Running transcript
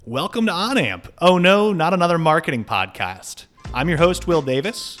Welcome to OnAmp. Oh no, not another marketing podcast. I'm your host, Will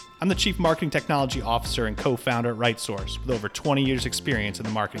Davis. I'm the Chief Marketing Technology Officer and co-founder at RightSource with over 20 years experience in the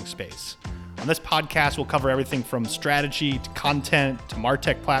marketing space. On this podcast, we'll cover everything from strategy to content to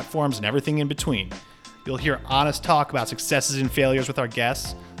MarTech platforms and everything in between. You'll hear honest talk about successes and failures with our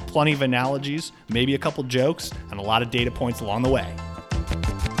guests, plenty of analogies, maybe a couple jokes, and a lot of data points along the way.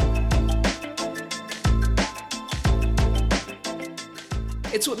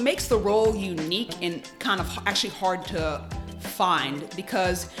 It's what makes the role unique and kind of actually hard to find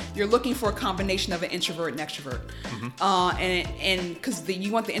because you're looking for a combination of an introvert and extrovert. And because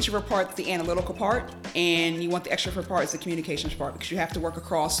you want the introvert part, the analytical part, and you want the extrovert part, is the communications part, because you have to work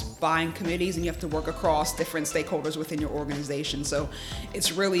across buying committees and you have to work across different stakeholders within your organization. So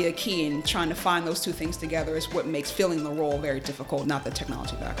it's really a key in trying to find those two things together is what makes filling the role very difficult, not the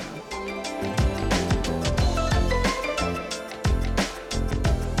technology background.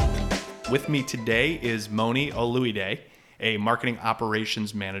 With me today is Moni Oluide, a marketing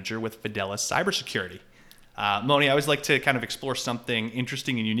operations manager with Fidelis Cybersecurity. Moni, I always like to kind of explore something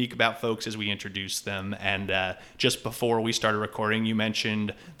interesting and unique about folks as we introduce them. And just before we started recording, you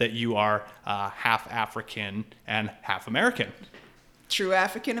mentioned that you are half African and half American. True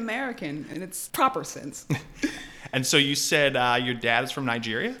African American in its proper sense. And so you said your dad is from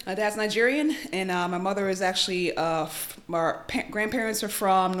Nigeria? My dad's Nigerian, and my mother is actually, my grandparents are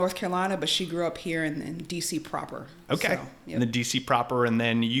from North Carolina, but she grew up here in D.C. proper. Okay, so, yep. In the D.C. proper, and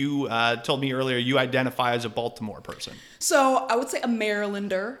then you told me earlier you identify as a Baltimore person. So I would say a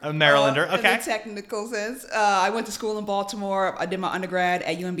Marylander. A Marylander, okay. In the technical sense. I went to school in Baltimore. I did my undergrad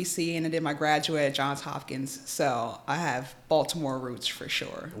at UMBC, and I did my graduate at Johns Hopkins. So I have Baltimore roots for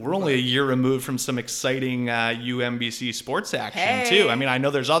sure. We're only a year removed from some exciting UMBC sports action, too. I mean, I know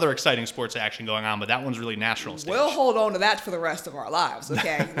there's other exciting sports action going on, but that one's really national stage. We'll hold on to that for the rest of our lives,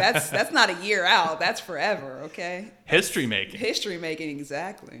 okay? That's not a year out. That's forever, okay? History making. History making,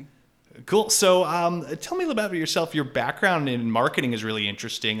 exactly. Cool. So tell me a little bit about yourself. Your background in marketing is really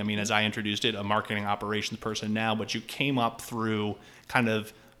interesting. I mean, as I introduced it, a marketing operations person now, but you came up through kind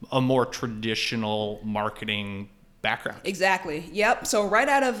of a more traditional marketing background. Exactly. Yep. So right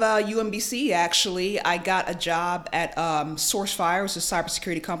out of UMBC, actually, I got a job at SourceFire, which is a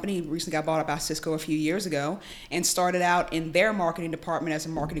cybersecurity company. Recently got bought up by Cisco a few years ago, and started out in their marketing department as a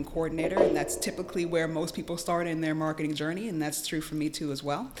marketing coordinator. And that's typically where most people start in their marketing journey, and that's true for me too as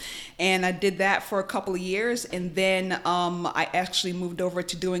well. And I did that for a couple of years, and then I actually moved over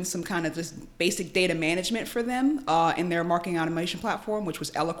to doing some kind of just basic data management for them in their marketing automation platform, which was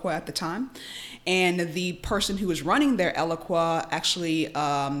Eloqua at the time. And the person who was running their Eloqua actually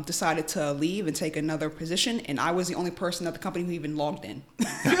decided to leave and take another position, and I was the only person at the company who even logged in.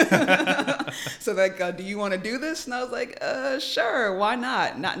 So they're like, do you want to do this? And I was like, sure, why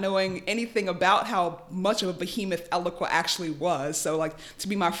not? Not knowing anything about how much of a behemoth Eloqua actually was. So like to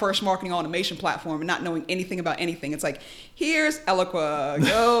be my first marketing automation platform and not knowing anything about anything, it's like, here's Eloqua,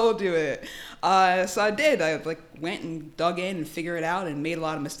 go do it. So I did. I went and dug in and figured it out and made a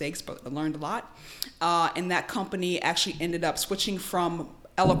lot of mistakes, but I learned a lot. And that company actually ended up switching from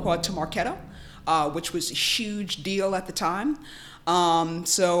Eloqua to Marketo, which was a huge deal at the time.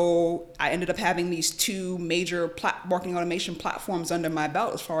 So I ended up having these two major marketing automation platforms under my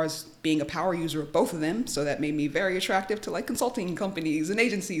belt as far as being a power user of both of them. So that made me very attractive to consulting companies and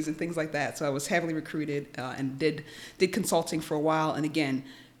agencies and things like that. So I was heavily recruited and did consulting for a while. And again,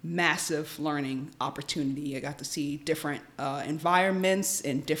 massive learning opportunity. I got to see different environments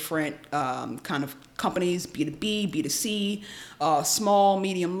and different kind of companies, B2B, B2C, small,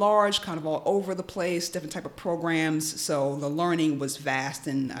 medium, large, kind of all over the place, different type of programs. So the learning was vast,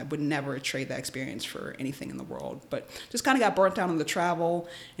 and I would never trade that experience for anything in the world. But just kind of got burnt out on the travel,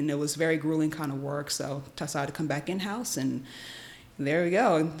 and it was very grueling kind of work. So decided to come back in-house, and there we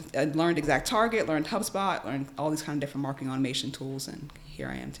go. I learned ExactTarget, learned HubSpot, learned all these kind of different marketing automation tools, and here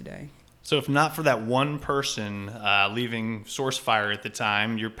I am today. So if not for that one person leaving SourceFire at the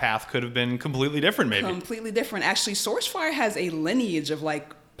time, your path could have been completely different, maybe. Completely different. Actually, SourceFire has a lineage of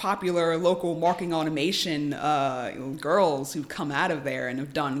popular local marketing automation girls who've come out of there and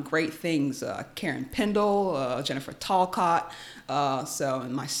have done great things. Karen Pendle, Jennifer Talcott,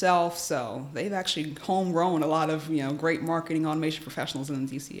 and myself. So they've actually homegrown a lot of great marketing automation professionals in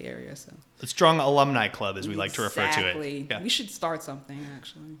the DC area. So a strong alumni club, as we like to refer to it. Exactly. Yeah. We should start something,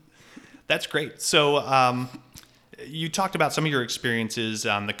 actually. That's great. So you talked about some of your experiences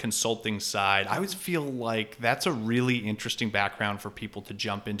on the consulting side. I always feel like that's a really interesting background for people to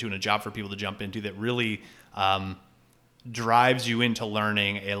jump into and a job for people to jump into that really drives you into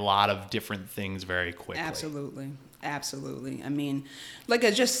learning a lot of different things very quickly. Absolutely. Absolutely. I mean, like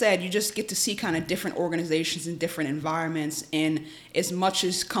I just said, you just get to see kind of different organizations in different environments. And as much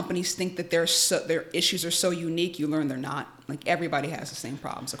as companies think that their issues are so unique, you learn they're not. Like everybody has the same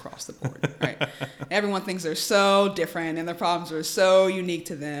problems across the board, right? Everyone thinks they're so different and their problems are so unique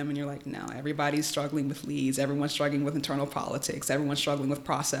to them. And you're like, no, everybody's struggling with leads. Everyone's struggling with internal politics. Everyone's struggling with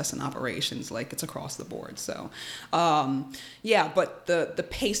process and operations. Like it's across the board. So, but the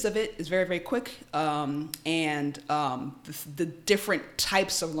pace of it is very, very quick. The different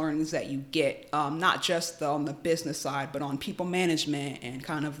types of learnings that you get, not just on the business side, but on people management and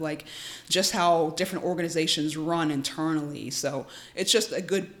kind of like just how different organizations run internally. So it's just a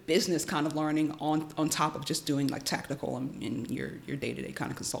good business kind of learning on top of just doing like technical and your day-to-day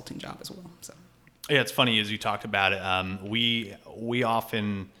kind of consulting job as well. So yeah, it's funny as you talked about it. We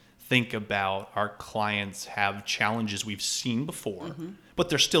often think about our clients have challenges we've seen before, but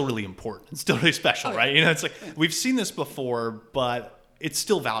they're still really important and still really special, right? You know, it's like we've seen this before, but it's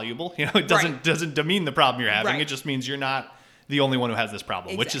still valuable. You know, it doesn't demean the problem you're having. It just means you're not the only one who has this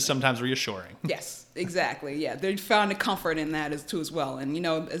problem, which is sometimes reassuring. Yes, exactly. Yeah, they found a comfort in that as well. And you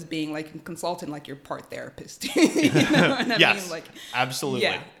know, as being like a consultant, like you're part therapist. You know what I yes, mean? Like, absolutely.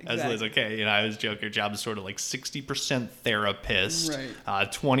 Yeah, exactly. As okay, you know, I always joke your job is sort of like 60% therapist,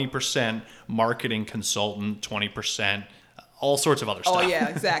 right. 20% marketing consultant, 20% all sorts of other stuff. Oh yeah,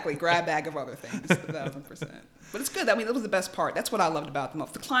 exactly. Grab bag of other things, 1,000%. But it's good. I mean, that was the best part. That's what I loved about them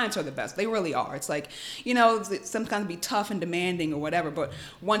most. The clients are the best. They really are. It's like, you know, sometimes be tough and demanding or whatever, but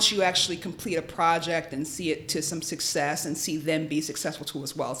once you actually complete a project and see it to some success and see them be successful too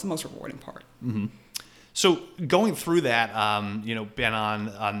as well, it's the most rewarding part. Mm-hmm. So going through that, been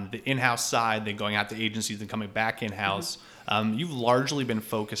on the in-house side, then going out to agencies and coming back in-house, you've largely been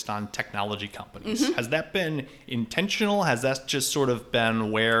focused on technology companies. Has that been intentional? Has that just sort of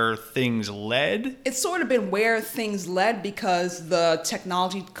been where things led? It's sort of been where things led because the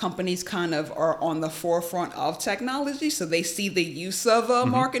technology companies kind of are on the forefront of technology. So they see the use of a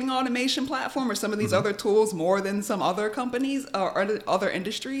marketing automation platform or some of these other tools more than some other companies or other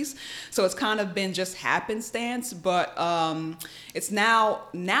industries. So it's kind of been just happenstance. But it's now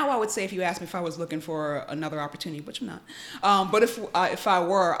I would say if you asked me if I was looking for another opportunity, which I'm not. But if I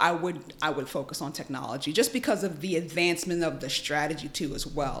were, I would focus on technology just because of the advancement of the strategy too as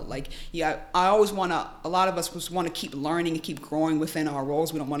well. Like, yeah, a lot of us want to keep learning and keep growing within our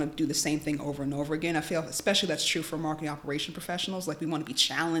roles. We don't want to do the same thing over and over again. I feel especially that's true for marketing operation professionals. Like we want to be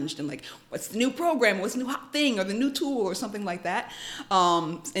challenged and like, what's the new program? What's the new hot thing or the new tool or something like that?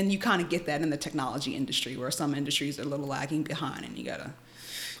 And you kind of get that in the technology industry where some industries are a little lagging behind and you got to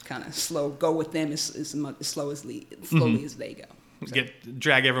kind of go with them as slowly as they go. So.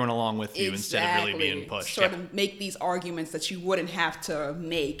 Drag everyone along with you instead of really being pushed. Sort of make these arguments that you wouldn't have to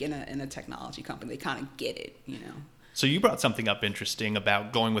make in a technology company. They kind of get it, you know. So you brought something up interesting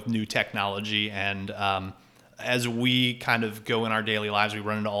about going with new technology, and as we kind of go in our daily lives, we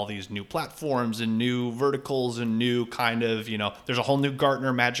run into all these new platforms and new verticals and new kind of, there's a whole new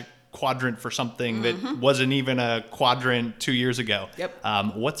Gartner Magic Quadrant for something that wasn't even a quadrant 2 years ago. Yep.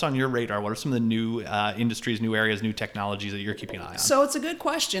 What's on your radar? What are some of the new industries, new areas, new technologies that you're keeping an eye on? So it's a good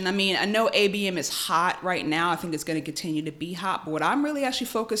question. I mean, I know ABM is hot right now. I think it's going to continue to be hot. But what I'm really actually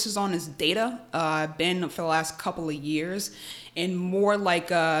focused on is data. I've been for the last couple of years. And more like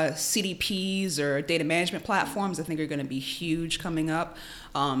CDPs or data management platforms, I think are going to be huge coming up.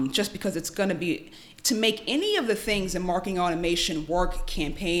 Just because it's going to be... To make any of the things in marketing automation work,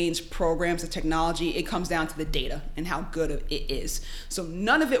 campaigns, programs, the technology, it comes down to the data and how good it is. So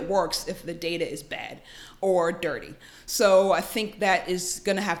none of it works if the data is bad or dirty. So I think that is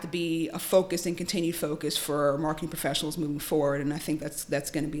going to have to be a focus and continued focus for marketing professionals moving forward. And I think that's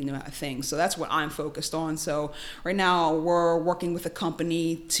going to be a thing. So that's what I'm focused on. So right now we're working with a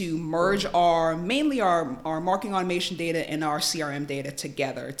company to merge mainly our marketing automation data and our CRM data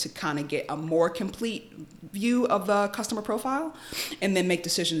together to kind of get a more complete view of the customer profile and then make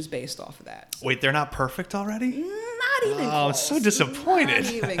decisions based off of that. Wait, they're not perfect already? Not even close. I'm so disappointed.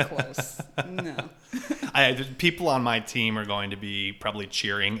 Not even close. No. People on my team are going to be probably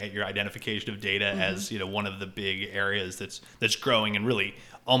cheering at your identification of data as one of the big areas that's growing, and really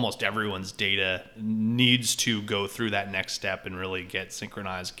almost everyone's data needs to go through that next step and really get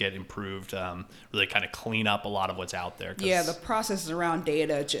synchronized, get improved, really kind of clean up a lot of what's out there. Yeah, the processes around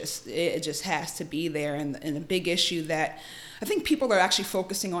data it just has to be there, and a big issue that I think people are actually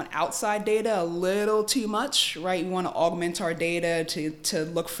focusing on outside data a little too much, right? We want to augment our data to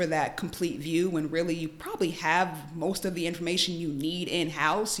look for that complete view when really you probably have most of the information you need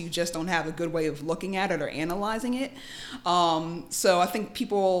in-house. You just don't have a good way of looking at it or analyzing it. So I think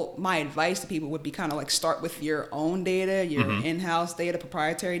my advice to people would be kind of like start with your own data, your in-house data,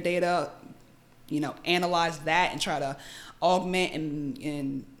 proprietary data, analyze that and try to augment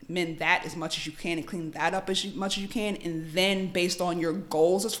and mend that as much as you can and clean that up as much as you can. And then based on your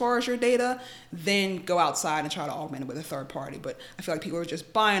goals as far as your data, then go outside and try to augment it with a third party. But I feel like people are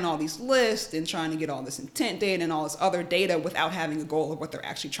just buying all these lists and trying to get all this intent data and all this other data without having a goal of what they're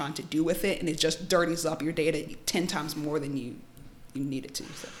actually trying to do with it. And it just dirties up your data 10 times more than you need it to.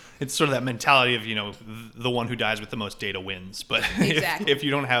 So. It's sort of that mentality of, the one who dies with the most data wins. But exactly. if you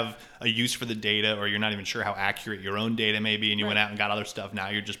don't have a use for the data, or you're not even sure how accurate your own data may be, and you went out and got other stuff, now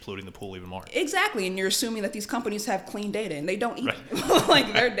you're just polluting the pool even more. Exactly. And you're assuming that these companies have clean data, and they don't either. Right.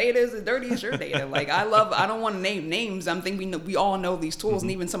 Like, their data is as dirty as your data. Like, I don't want to name names. I think we all know these tools,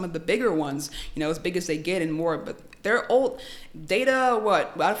 and even some of the bigger ones, as big as they get and more, but they're old data.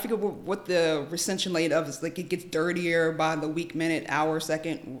 I forget what the recension rate of is. Like, it gets dirtier by the week, minute, hour,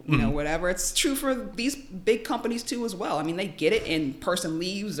 second, whatever. It's true for these big companies too as well. I mean, they get it, and person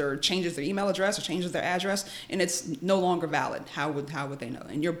leaves or changes their email address or changes their address, and it's no longer valid. How would they know?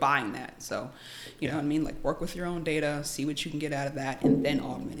 And you're buying that. So, you know what I mean? Like, work with your own data, see what you can get out of that, and then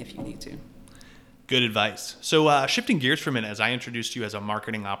augment if you need to. Good advice. So shifting gears for a minute, as I introduced you as a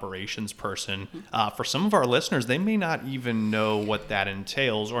marketing operations person, for some of our listeners, they may not even know what that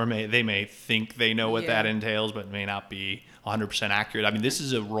entails, or they may think they know what that entails, but may not be 100% accurate. I mean, this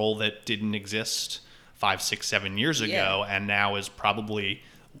is a role that didn't exist 5, 6, 7 years ago, and now is probably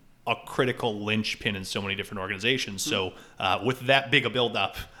a critical linchpin in so many different organizations. So with that big a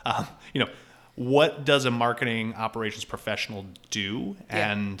buildup, what does a marketing operations professional do?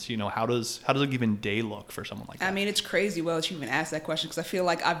 And, how does a given day look for someone like that? I mean, it's crazy that you even asked that question, because I feel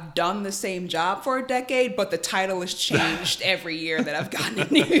like I've done the same job for a decade, but the title has changed every year that I've gotten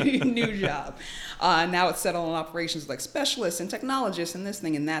a new job. Now it's settled on operations like specialists and technologists and this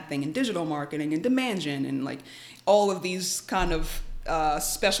thing and that thing and digital marketing and demand gen, and like all of these kind of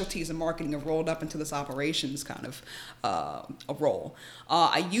specialties in marketing have rolled up into this operations kind of a role.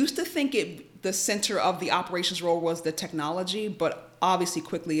 I used to think the center of the operations role was the technology, but obviously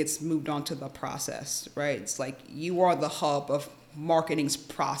quickly it's moved on to the process, right? It's like you are the hub of marketing's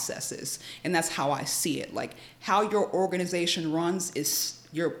processes, and that's how I see it. Like, how your organization runs as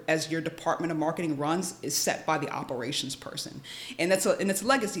your department of marketing runs is set by the operations person, and it's a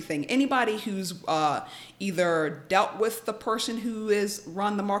legacy thing. Anybody who's either dealt with the person who is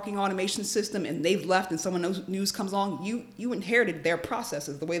run the marketing automation system and they've left and someone new comes along, you inherited their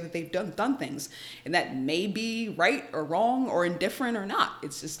processes, the way that they've done things, and that may be right or wrong or indifferent or not.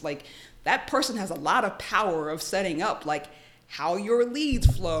 It's just like that person has a lot of power of setting up like how your leads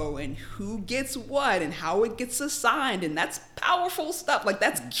flow and who gets what and how it gets assigned. And that's powerful stuff. Like,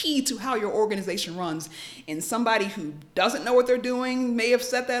 that's key to how your organization runs. And somebody who doesn't know what they're doing may have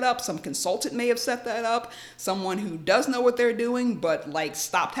set that up. Some consultant may have set that up. Someone who does know what they're doing, but like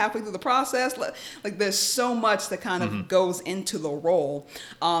stopped halfway through the process. Like, there's so much that kind of goes into the role.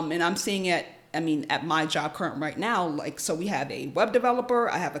 And I'm seeing it, at my job current right now, like, so we have a web developer,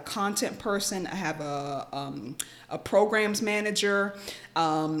 I have a content person, I have a programs manager,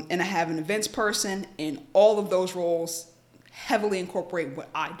 and I have an events person, and all of those roles heavily incorporate what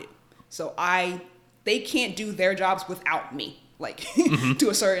I do. So they can't do their jobs without me, like to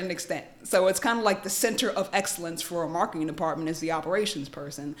a certain extent. So it's kind of like the center of excellence for a marketing department is the operations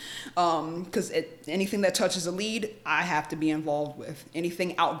person. Because anything that touches a lead, I have to be involved with.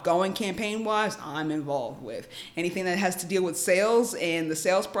 Anything outgoing campaign-wise, I'm involved with. Anything that has to deal with sales and the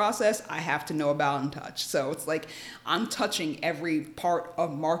sales process, I have to know about and touch. So it's like I'm touching every part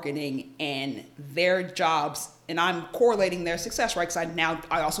of marketing and their jobs, and I'm correlating their success, right? Because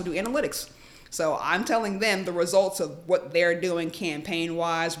I also do analytics. So I'm telling them the results of what they're doing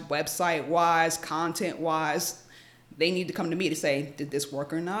campaign-wise, website-wise, content-wise. They need to come to me to say, did this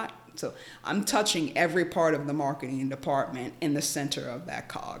work or not? So I'm touching every part of the marketing department in the center of that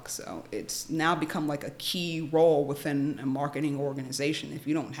cog. So it's now become like a key role within a marketing organization. If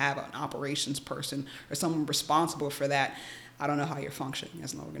you don't have an operations person or someone responsible for that, I don't know how you're functioning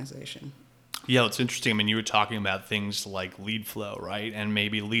as an organization. Yeah, it's interesting. You were talking about things like lead flow, right? And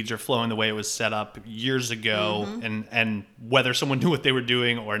maybe leads are flowing the way it was set up years ago, and whether someone knew what they were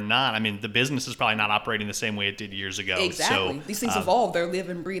doing or not, the business is probably not operating the same way it did years ago. Exactly. So, these things evolve. They're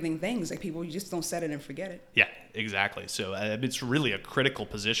living, breathing things. Like, people, you just don't set it and forget it. Yeah, exactly. So it's really a critical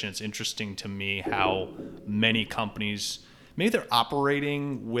position. It's interesting to me how many companies, maybe they're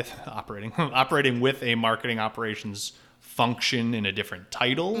operating with a marketing operations function in a different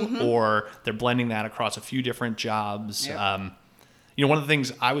title, or they're blending that across a few different jobs. Yep. One of the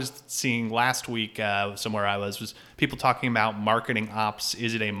things I was seeing last week somewhere I was people talking about marketing ops.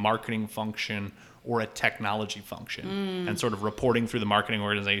 Is it a marketing function or a technology function? And sort of reporting through the marketing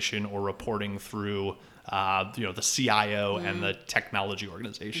organization or reporting through the CIO and the technology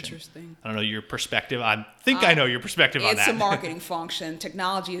organization. Interesting. I don't know your perspective. I think I know your perspective on that. It's a marketing function.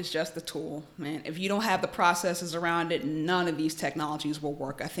 Technology is just the tool, man. If you don't have the processes around it, none of these technologies will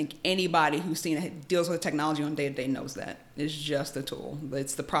work. I think anybody who's deals with technology on day-to-day knows that. It's just a tool.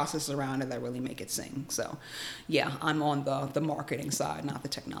 It's the processes around it that really make it sing. So, yeah, I'm on the marketing side, not the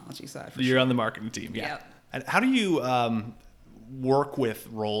technology side. You're on the marketing team, yeah. Yep. And how do you work with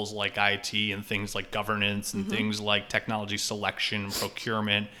roles like IT and things like governance and things like technology selection,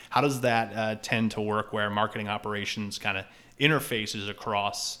 procurement? How does that tend to work where marketing operations kind of interfaces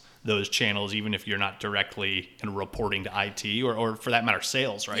across those channels, even if you're not directly kind of reporting to IT or for that matter,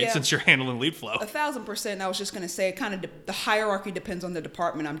 sales, right? Yeah. Since you're handling lead flow. 1,000%. I was just going to say, kind of the hierarchy depends on the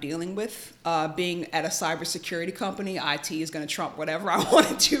department I'm dealing with. Being at a cybersecurity company, IT is going to trump whatever I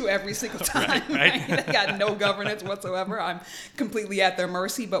want to do every single time. Right. I got no governance whatsoever. I'm completely at their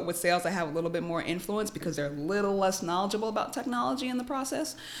mercy. But with sales, I have a little bit more influence because they're a little less knowledgeable about technology in the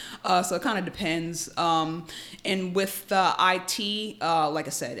process. So it kind of depends. And with IT, like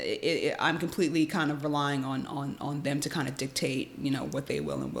I said, I'm completely kind of relying on them to kind of dictate, what they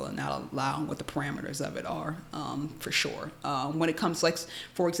will and will not allow and what the parameters of it are, for sure. When it comes, like,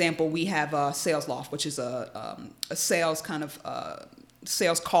 for example, we have SalesLoft, which is a sales kind of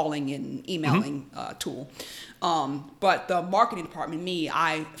sales calling and emailing tool. But the marketing department,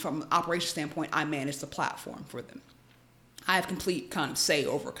 from an operations standpoint, I manage the platform for them. I have complete kind of say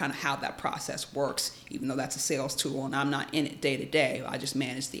over kind of how that process works, even though that's a sales tool and I'm not in it day to day. I just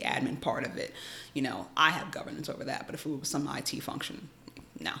manage the admin part of it. I have governance over that. But if it was some IT function,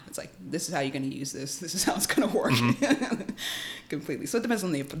 no, it's like, this is how you're going to use this. This is how it's going to work. Completely. So it depends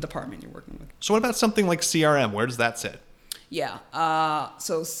on the department you're working with. So what about something like CRM? Where does that sit? Yeah.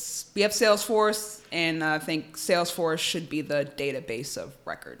 So we have Salesforce, and I think Salesforce should be the database of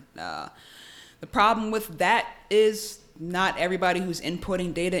record. The problem with that is not everybody who's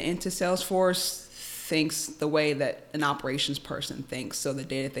inputting data into Salesforce thinks the way that an operations person thinks. So the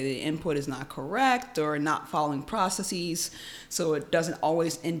data that they input is not correct or not following processes. So it doesn't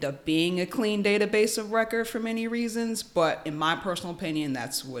always end up being a clean database of record for many reasons. But in my personal opinion,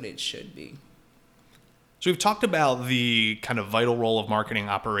 that's what it should be. So we've talked about the kind of vital role of marketing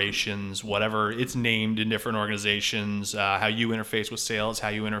operations, whatever it's named in different organizations, how you interface with sales, how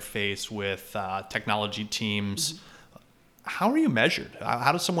you interface with technology teams. How are you measured?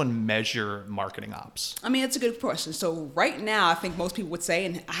 How does someone measure marketing ops? I mean, it's a good question. So right now, I think most people would say,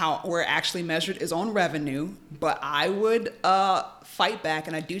 and how we're actually measured is on revenue, but I would fight back,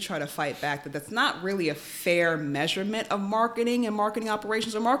 and I do try to fight back, that that's not really a fair measurement of marketing and marketing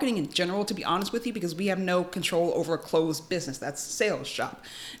operations or marketing in general, to be honest with you, because we have no control over a closed business. That's sales shop.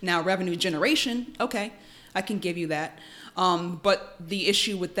 Now, revenue generation, okay, I can give you that. But the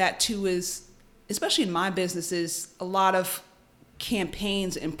issue with that too is, especially in my businesses, a lot of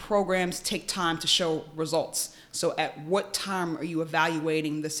campaigns and programs take time to show results. So at what time are you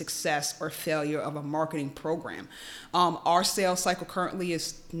evaluating the success or failure of a marketing program? Our sales cycle currently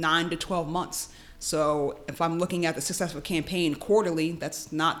is 9 to 12 months. So if I'm looking at the success of a campaign quarterly,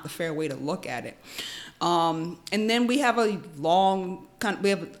 that's not the fair way to look at it. And then we have a long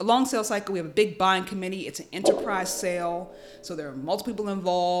sales cycle. We have a big buying committee. It's an enterprise sale, so there are multiple people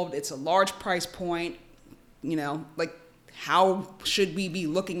involved. It's a large price point. Like, how should we be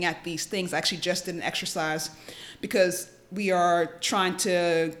looking at these things? I actually just did an exercise because we are trying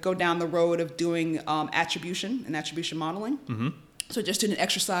to go down the road of doing attribution and attribution modeling. Mm-hmm. So just did an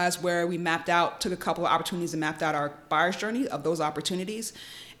exercise where we took a couple of opportunities and mapped out our buyer's journey of those opportunities.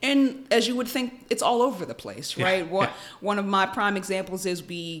 And as you would think, it's all over the place, right? One of my prime examples is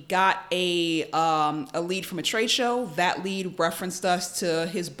we got a lead from a trade show. That lead referenced us to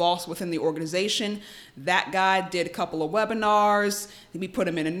his boss within the organization. That guy did a couple of webinars. We put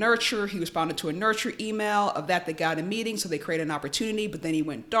him in a nurture. He responded to a nurture email. Of that, they got a meeting, so they created an opportunity. But then he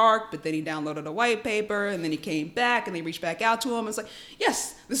went dark. But then he downloaded a white paper, and then he came back, and they reached back out to him. It's like,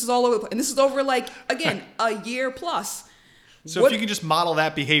 yes, this is all over, and this is over again a year plus. So if you can just model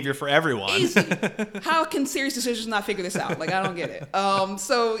that behavior for everyone. Easy. How can Serious Decisions not figure this out? I don't get it.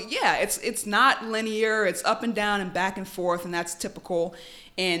 So yeah, it's not linear. It's up and down and back and forth, and that's typical.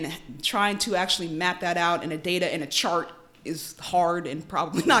 And trying to actually map that out in a data in a chart is hard and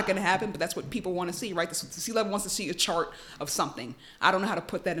probably not going to happen, but that's what people want to see, right? The C-level wants to see a chart of something. I don't know how to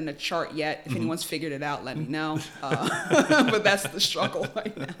put that in a chart yet. If anyone's figured it out, let me know. But that's the struggle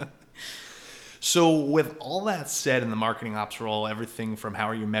right now. So with all that said in the marketing ops role, everything from how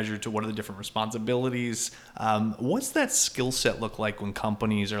are you measured to what are the different responsibilities, what's that skill set look like when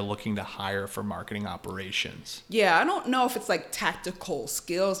companies are looking to hire for marketing operations? Yeah, I don't know if it's like tactical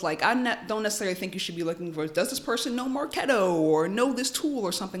skills. Like don't necessarily think you should be looking for, does this person know Marketo or know this tool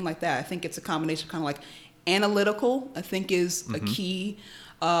or something like that? I think it's a combination of kind of like analytical, I think is a key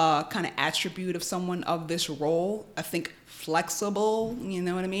kind of attribute of someone of this role. I think flexible, you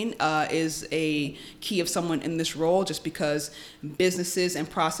know what I mean, is a key of someone in this role, just because businesses and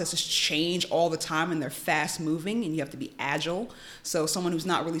processes change all the time and they're fast moving and you have to be agile. So someone who's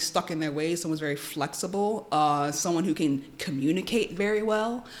not really stuck in their ways, someone's very flexible, someone who can communicate very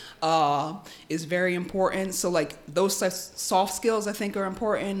well is very important. So like those soft skills I think are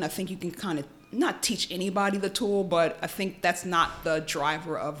important. I think you can kind of not teach anybody the tool, but I think that's not the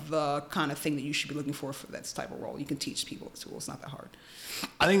driver of the kind of thing that you should be looking for that type of role. You can teach people the tool. It's not that hard.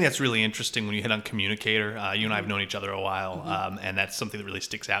 I think that's really interesting when you hit on communicator. You and I have known each other a while, and that's something that really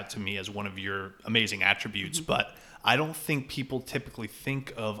sticks out to me as one of your amazing attributes. But I don't think people typically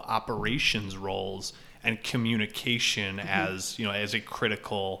think of operations roles and communication as, you know, as a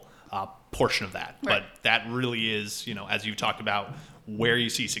critical portion of that. Right. But that really is, you know, as you've talked about, where you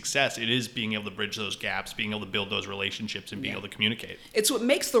see success, it is being able to bridge those gaps, being able to build those relationships, and being able to communicate. It's what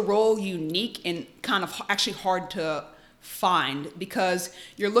makes the role unique and kind of actually hard to find, because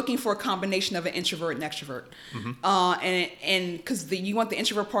you're looking for a combination of an introvert and extrovert. And because you want the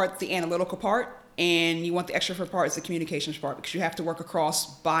introvert part, the analytical part, and you want the extrovert part is the communications part, because you have to work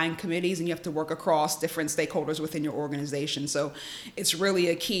across buying committees and you have to work across different stakeholders within your organization. So it's really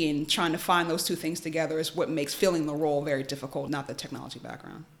a key in trying to find those two things together is what makes filling the role very difficult, not the technology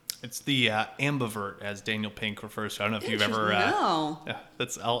background. It's the ambivert, as Daniel Pink refers to. I don't know if you've ever... No.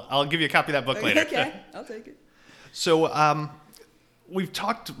 I'll give you a copy of that book later. Okay, I'll take it. So we've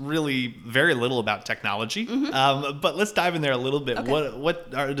talked really very little about technology, but let's dive in there a little bit.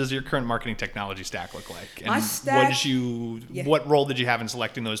 Okay. Does your current marketing technology stack look like? And My stack, what role did you have in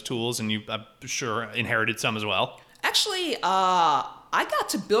selecting those tools? And you, I'm sure, inherited some as well. Actually, I got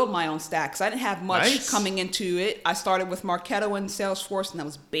to build my own stack because I didn't have much coming into it. I started with Marketo and Salesforce, and that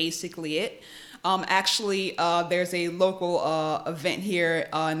was basically it. There's a local event here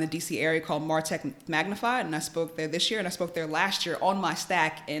in the DC area called MarTech Magnified, and I spoke there this year, and I spoke there last year on my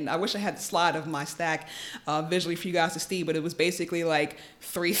stack, and I wish I had the slide of my stack visually for you guys to see, but it was basically like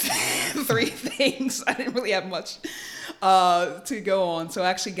three things. I didn't really have much to go on, so I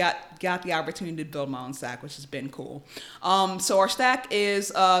actually got the opportunity to build my own stack, which has been cool. So our stack is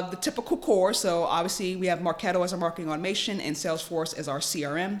the typical core, so obviously we have Marketo as our marketing automation and Salesforce as our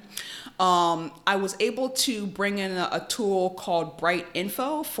CRM. I was able to bring in a tool called Bright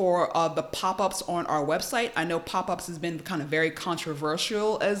Info for the pop-ups on our website. I know pop-ups has been kind of very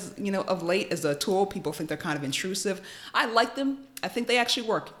controversial as, you know, of late as a tool. People think they're kind of intrusive. I like them. I think they actually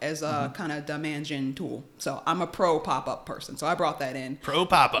work as a kind of demand gen tool. So I'm a pro pop-up person. So I brought that in. Pro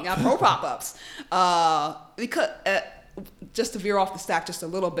pop-up. Yeah, pro pop-ups. Because just to veer off the stack just a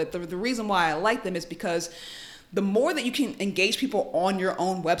little bit, the reason why I like them is because the more that you can engage people on your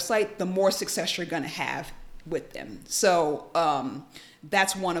own website, the more success you're going to have with them. So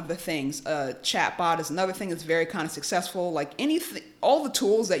that's one of the things. Chatbot is another thing that's very kind of successful. Like anything, all the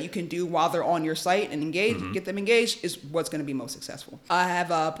tools that you can do while they're on your site and get them engaged is what's going to be most successful. I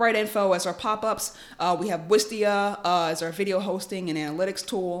have Bright Info as our pop-ups. We have Wistia as our video hosting and analytics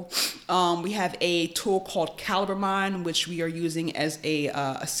tool. We have a tool called CaliberMind, which we are using as a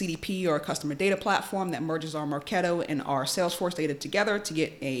CDP or a customer data platform that merges our Marketo and our Salesforce data together to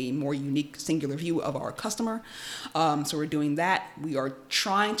get a more unique singular view of our customer. So we're doing that. We are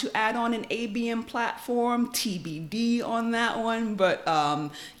trying to add on an ABM platform, TBD on that one, but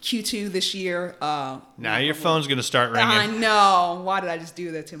Q2 this year. Now your phone's going to start ringing. I know. Why did I just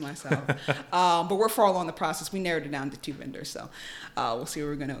do that to myself? But we're far along the process. We narrowed it down to 2 vendors, so we'll see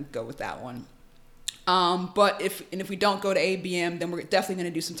where we're going to go with that one. But if we don't go to ABM, then we're definitely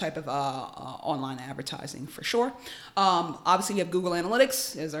going to do some type of online advertising for sure. Obviously, we have Google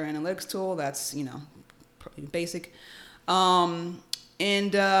Analytics as our analytics tool. That's, you know, pretty basic.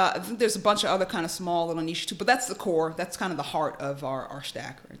 And I think there's a bunch of other kind of small little niche too, but that's the core. That's kind of the heart of our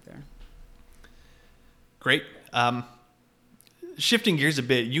stack right there. Great. Shifting gears a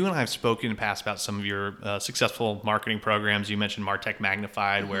bit, you and I have spoken in the past about some of your successful marketing programs. You mentioned MarTech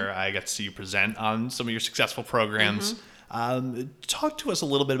Magnified, where I got to see you present on some of your successful programs. Talk to us a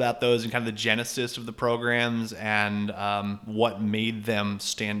little bit about those and kind of the genesis of the programs and what made them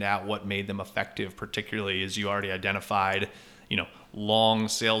stand out, what made them effective, particularly as you already identified, long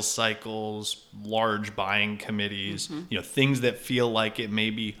sales cycles, large buying committees, things that feel like it may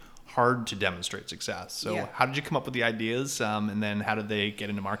be hard to demonstrate success. So how did you come up with the ideas and then how did they get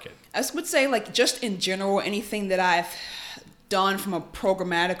into market? I would say just in general, anything that I've done from a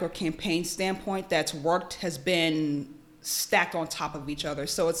programmatic or campaign standpoint that's worked has been stacked on top of each other.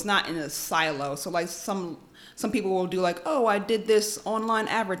 So it's not in a silo. So some people will do I did this online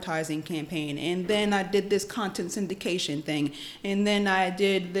advertising campaign, and then I did this content syndication thing, and then I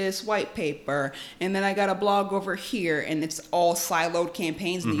did this white paper, and then I got a blog over here, and it's all siloed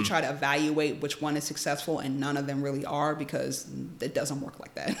campaigns, and you try to evaluate which one is successful, and none of them really are because it doesn't work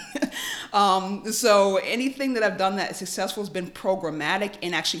like that. So anything that I've done that is successful has been programmatic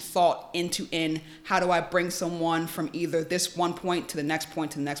and actually thought end-to-end. How do I bring someone from either this one point to the next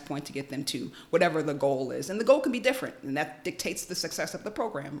point to the next point to get them to whatever the goal is? And the goal can be different, and that dictates the success of the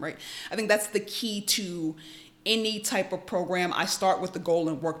program, right? I think that's the key to any type of program. I start with the goal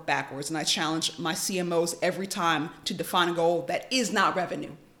and work backwards, and I challenge my CMOs every time to define a goal that is not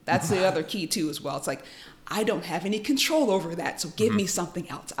revenue. That's the other key too as well. It's I don't have any control over that, so give me something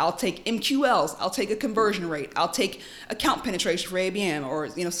else. I'll take MQLs, I'll take a conversion rate, I'll take account penetration for ABM, or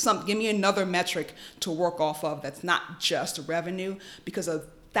give me another metric to work off of that's not just revenue, because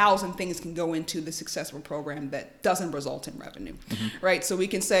 1,000 things can go into the success of a program that doesn't result in revenue, right? So we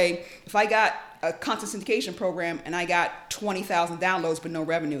can say, if I got a content syndication program and I got 20,000 downloads but no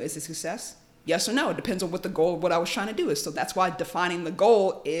revenue, is it success? Yes or no? It depends on what the goal, what I was trying to do is. So that's why defining the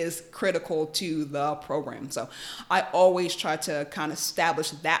goal is critical to the program. So I always try to kind of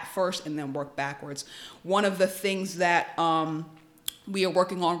establish that first and then work backwards. One of the things that we are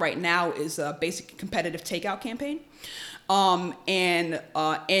working on right now is a basic competitive takeout campaign. And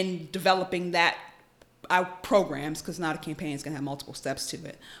in developing that, our programs, because not a campaign is going to have multiple steps to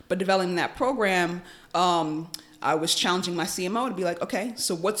it, but developing that program, I was challenging my CMO to be okay,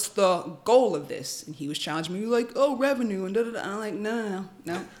 so what's the goal of this? And he was challenging me, revenue, and da-da-da. I'm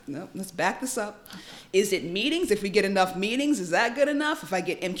no, let's back this up. Is it meetings? If we get enough meetings, is that good enough? If I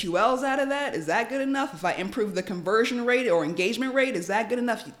get MQLs out of that, is that good enough? If I improve the conversion rate or engagement rate, is that good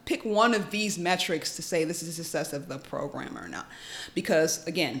enough? You pick one of these metrics to say this is the success of the program or not. Because,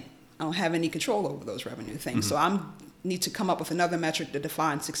 again, I don't have any control over those revenue things. So I need to come up with another metric to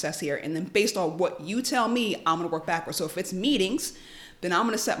define success here. And then based on what you tell me, I'm going to work backwards. So if it's meetings, then I'm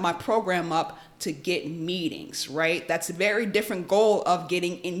going to set my program up to get meetings, right? That's a very different goal of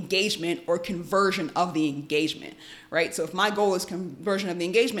getting engagement or conversion of the engagement, right? So if my goal is conversion of the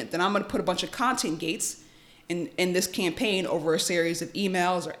engagement, then I'm going to put a bunch of content gates in this campaign over a series of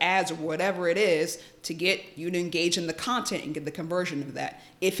emails or ads or whatever it is to get you to engage in the content and get the conversion of that.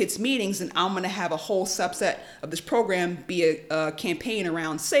 If it's meetings, then I'm going to have a whole subset of this program be a campaign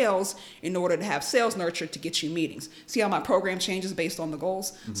around sales in order to have sales nurture to get you meetings. See how my program changes based on the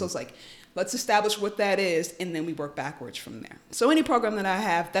goals? So it's let's establish what that is, and then we work backwards from there. So any program that I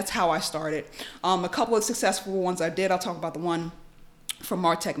have, that's how I started. A couple of successful ones I did. I'll talk about the one from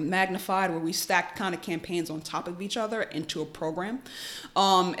MarTech Magnified, where we stacked kind of campaigns on top of each other into a program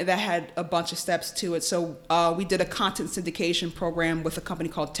that had a bunch of steps to it. So we did a content syndication program with a company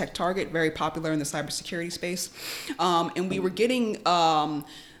called TechTarget, very popular in the cybersecurity space. And we were getting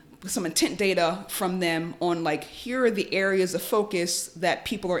some intent data from them on here are the areas of focus that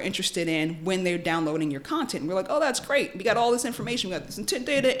people are interested in when they're downloading your content. And we're oh, that's great. We got all this information. We got this intent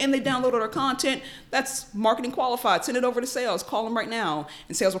data, and they downloaded our content. That's marketing qualified. Send it over to sales. Call them right now.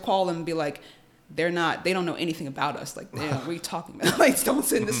 And sales will call them and be they don't know anything about us. What are you talking about? Don't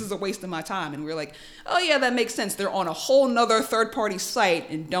send, this is a waste of my time. And we're oh yeah, that makes sense. They're on a whole nother third-party site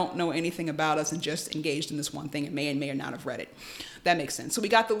and don't know anything about us and just engaged in this one thing and may or not have read it. That makes sense. So we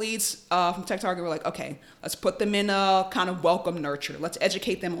got the leads from TechTarget. We're okay, let's put them in a kind of welcome nurture. Let's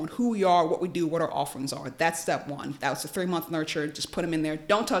educate them on who we are, what we do, what our offerings are. That's step one. That was a 3-month nurture. Just put them in there.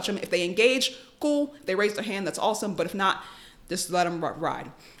 Don't touch them. If they engage, cool. If they raise their hand, that's awesome. But if not, just let them ride.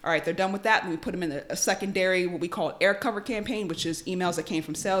 All right, they're done with that. And we put them in a secondary, what we call air cover campaign, which is emails that came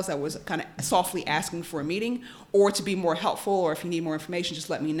from sales that was kind of softly asking for a meeting, or to be more helpful, or if you need more information, just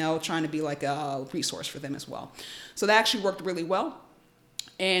let me know, trying to be a resource for them as well. So that actually worked really well.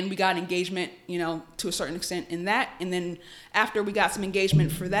 And we got engagement, to a certain extent in that. And then after we got some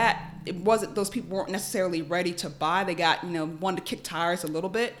engagement for that, those people weren't necessarily ready to buy. They got, wanted to kick tires a little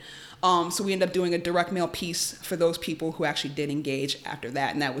bit. So we ended up doing a direct mail piece for those people who actually did engage after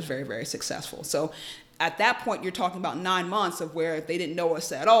that. And that was very, very successful. So at that point, you're talking about 9 months of where they didn't know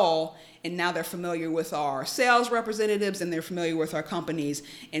us at all, and now they're familiar with our sales representatives and they're familiar with our companies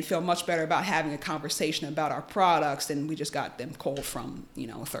and feel much better about having a conversation about our products than we just got them cold from,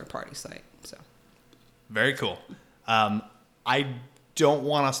 a third-party site. So, very cool. I don't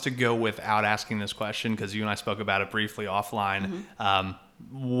want us to go without asking this question because you and I spoke about it briefly offline.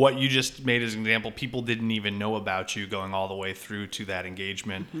 What you just made as an example, people didn't even know about you going all the way through to that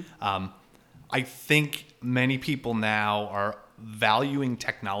engagement. I think many people now are valuing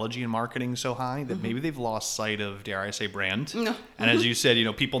technology and marketing so high that maybe they've lost sight of, dare I say, brand. And as you said,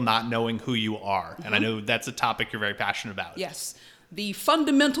 people not knowing who you are. And I know that's a topic you're very passionate about. Yes. The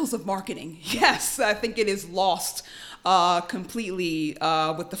fundamentals of marketing. Yes, I think it is lost completely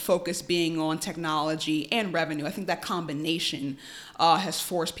with the focus being on technology and revenue. I think that combination has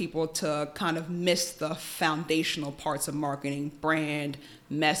forced people to kind of miss the foundational parts of marketing: brand,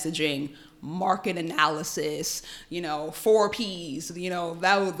 messaging, market analysis, 4 Ps,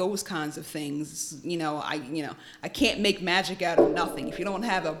 those kinds of things. I can't make magic out of nothing. If you don't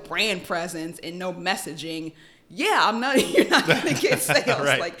have a brand presence and no messaging, you're not going to get sales.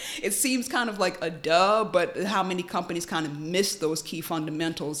 Right. Like, it seems kind of like a duh, but how many companies kind of miss those key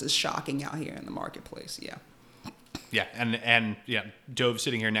fundamentals is shocking out here in the marketplace. Yeah. Yeah, and Dove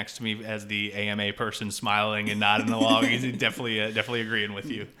sitting here next to me as the AMA person, smiling and nodding along. He's definitely agreeing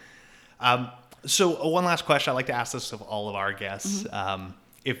with you. So one last question. I like to ask this of all of our guests.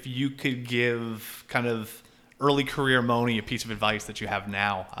 If you could give kind of early career Moni a piece of advice that you have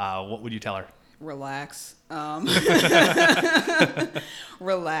now, what would you tell her? Relax.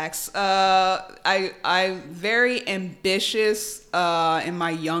 Relax. I very ambitious in my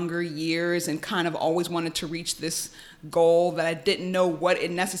younger years and kind of always wanted to reach this goal that I didn't know what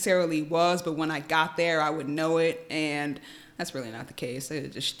it necessarily was, but when I got there, I would know it. And that's really not the case. I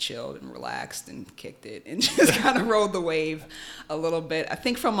just chilled and relaxed and kicked it and just kind of rode the wave a little bit. I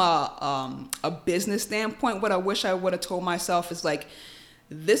think from a business standpoint, what I wish I would have told myself is like,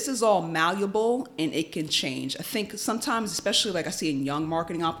 this is all malleable and it can change. I think sometimes, especially like I see in young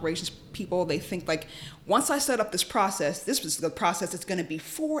marketing operations people, they think like, once I set up this process, this was the process that's going to be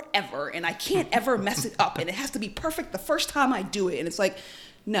forever and I can't ever mess it up and it has to be perfect the first time I do it. And it's like,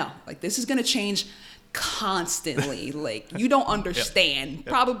 no, like this is going to change constantly. Like, you don't understand. Yep.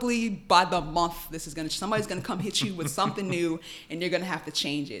 Probably by the month, somebody's gonna come hit you with something new and you're gonna have to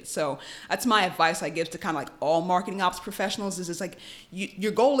change it. So that's my advice I give to kind of like all marketing ops professionals is it's like,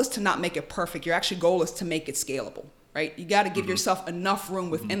 your goal is to not make it perfect. Your actual goal is to make it scalable. Right? You got to give yourself enough room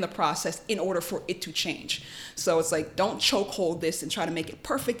within the process in order for it to change. So it's like, don't chokehold this and try to make it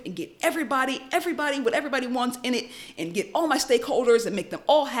perfect and get everybody, what everybody wants in it and get all my stakeholders and make them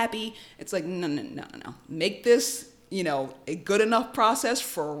all happy. It's like, no. Make this, a good enough process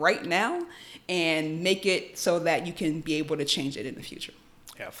for right now and make it so that you can be able to change it in the future.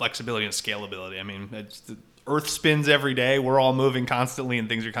 Yeah, flexibility and scalability. I mean, the earth spins every day. We're all moving constantly and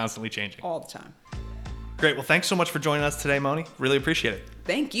things are constantly changing. All the time. Great. Well, thanks so much for joining us today, Moni. Really appreciate it.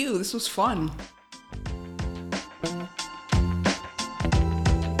 Thank you. This was fun.